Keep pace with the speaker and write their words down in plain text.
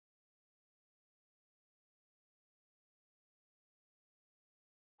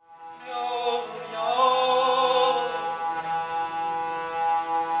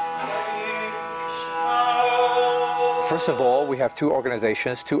First of all, we have two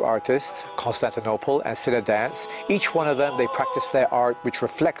organizations, two artists, Constantinople and Danse. Each one of them, they practice their art which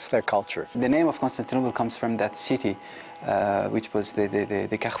reflects their culture. The name of Constantinople comes from that city, which was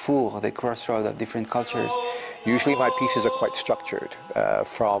the carrefour, the crossroad of different cultures. Usually my pieces are quite structured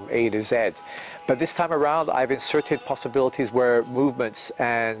from A to Z. But this time around, I've inserted possibilities where movements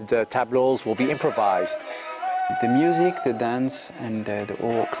and tableaus will be improvised. The music, the dance, and the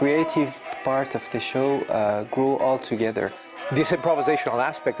whole creative part of the show grow all together. This improvisational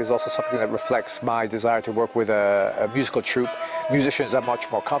aspect is also something that reflects my desire to work with a musical troupe. Musicians are much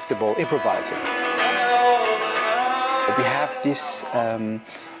more comfortable improvising. We have this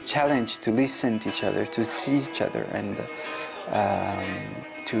challenge to listen to each other, to see each other, and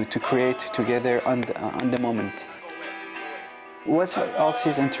to create together on the moment. What also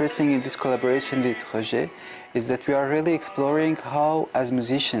is interesting in this collaboration with Roger is that we are really exploring how, as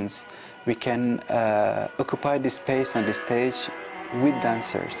musicians, we can occupy this space on the stage with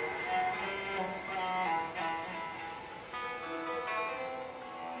dancers.